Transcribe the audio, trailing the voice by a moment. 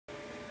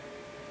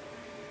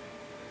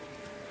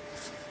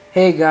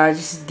Hey guys,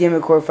 this is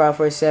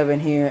GamerCore547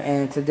 here,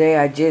 and today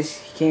I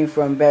just came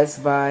from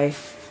Best Buy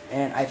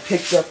and I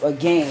picked up a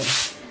game.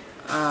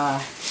 I'll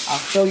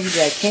show you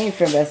that I came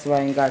from Best Buy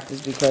and got this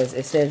because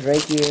it says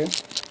right here,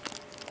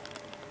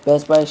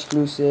 Best Buy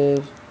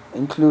exclusive,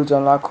 includes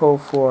unlock code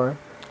for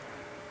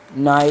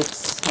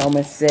Knights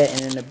helmet set,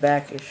 and in the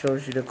back it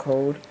shows you the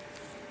code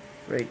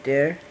right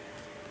there,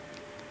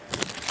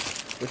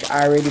 which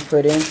I already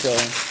put in, so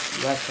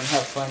you guys can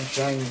have fun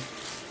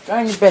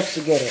trying your best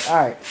to get it.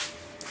 Alright.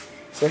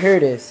 So here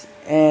it is,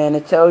 and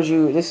it tells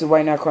you this is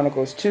White Knight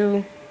Chronicles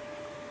 2.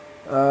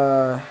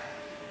 I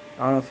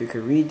don't know if you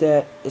could read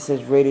that. It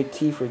says rated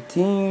T for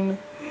teen,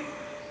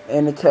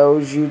 and it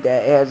tells you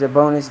that it has a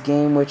bonus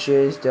game, which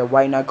is the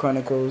White Knight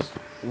Chronicles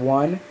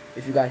 1.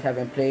 If you guys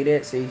haven't played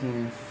it, so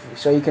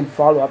you can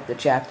follow up the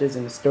chapters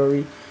in the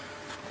story.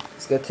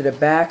 Let's go to the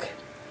back.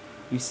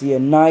 You see a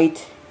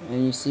knight,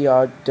 and you see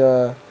all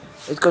the.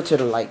 Let's go to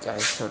the light,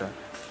 guys. Hold on.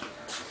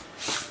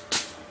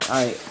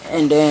 All right,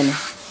 and then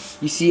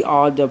you see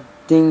all the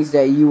things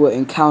that you will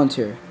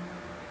encounter,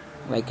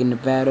 like in the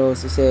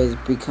battles. It says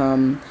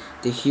become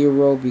the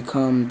hero,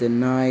 become the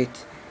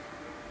knight.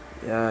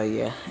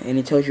 Yeah, and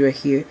it tells you right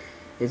here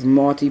it's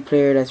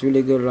multiplayer. That's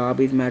really good.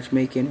 Lobbies,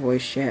 matchmaking,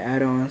 voice chat,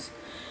 add-ons,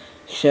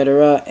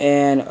 etc.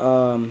 And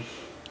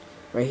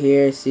right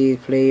here, see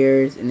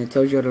players, and it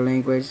tells you the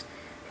language.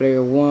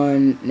 Player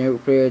 1,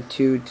 player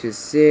 2 to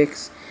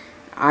 6.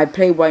 I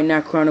played White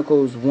Knight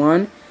Chronicles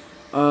 1.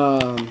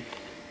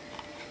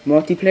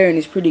 Multiplayer, and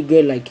it's pretty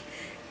good. Like,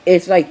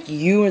 it's like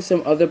you and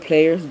some other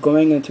players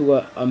going into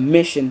a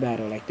mission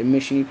battle, like the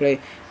mission you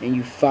play, and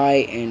you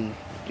fight and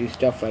do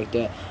stuff like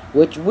that,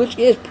 which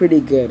is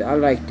pretty good. I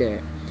like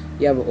that.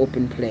 You have an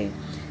open play.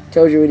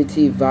 Tells you rated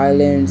T,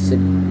 violence,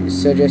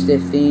 suggested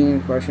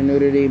theme, partial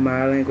nudity,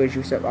 mild language,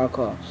 use of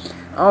alcohol.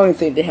 I don't even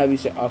think they have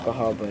use of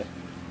alcohol, but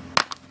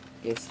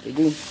yes, they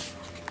do.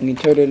 You can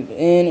turn it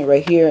in.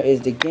 Right here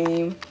is the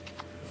game,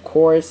 of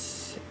course.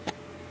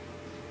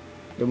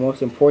 The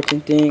most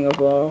important thing of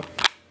all,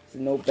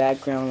 there's no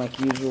background like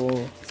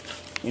usual.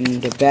 In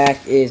the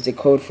back is the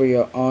code for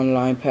your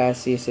online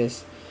pass. It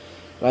says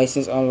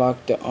license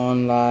unlock the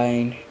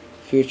online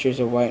features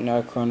of White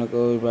Knight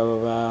Chronicles, blah blah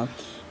blah.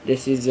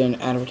 This is an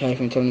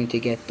advertisement telling you to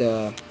get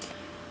the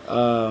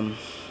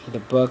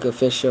book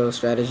official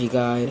strategy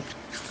guide.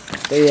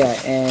 So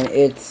yeah, and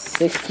it's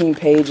 16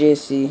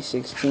 pages. See,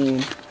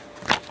 16.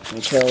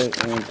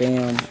 And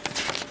bam,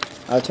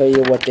 I'll tell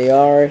you what they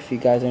are if you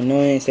guys are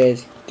knowing. It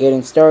says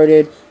getting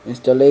started,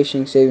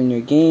 installation, saving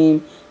your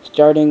game,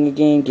 starting a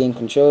game, game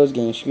controls,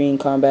 game screen,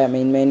 combat,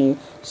 main menu,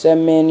 sub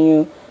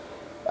menu,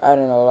 I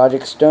don't know,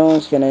 logic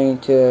stones, connecting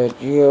to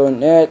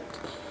GeoNet,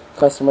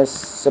 customer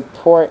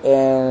support,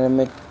 and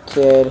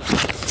limited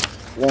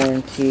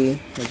warranty.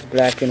 It's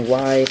black and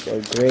white,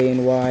 or gray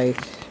and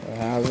white, or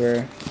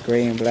however,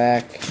 gray and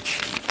black.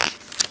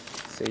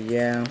 So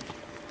yeah.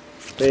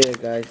 So yeah,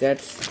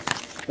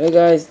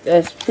 guys,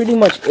 that's pretty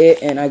much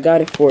it, and I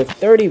got it for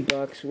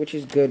 $30, which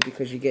is good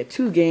because you get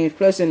 2 games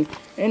plus an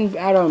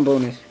add-on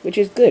bonus, which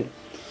is good.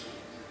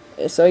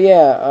 So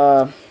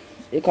yeah,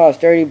 it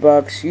costs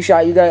 $30.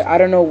 You guys, I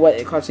don't know what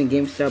it costs in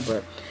GameStop,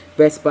 but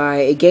Best Buy,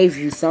 it gave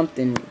you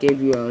something, it gave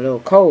you a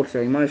little code,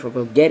 so you might as well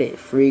go get it,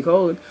 free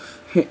code.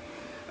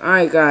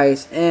 Alright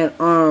guys, and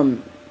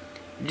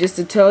just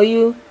to tell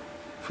you,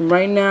 from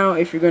right now,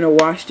 if you're gonna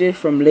watch this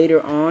from later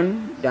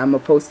on, that I'm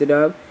gonna post it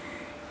up.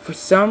 For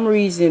some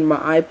reason,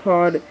 my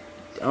iPod,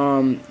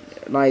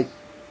 like,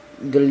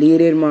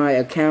 deleted my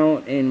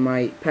account and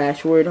my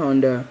password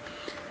on the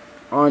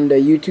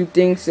YouTube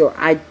thing, so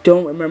I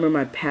don't remember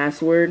my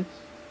password.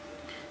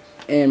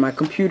 And my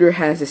computer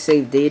has the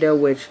saved data,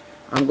 which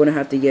I'm gonna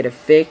have to get a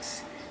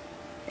fix.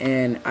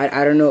 And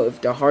I don't know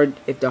if the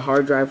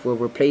hard drive will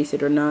replace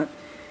it or not.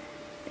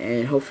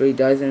 And hopefully it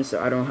doesn't,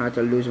 so I don't have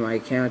to lose my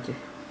account.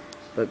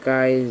 But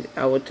guys,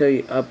 I will tell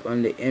you up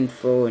on the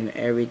info and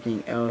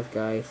everything else,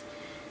 guys.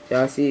 So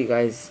I'll see you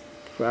guys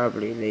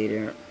probably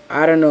later.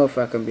 I don't know if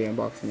I can be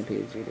unboxing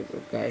the PS video,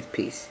 but guys,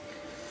 peace.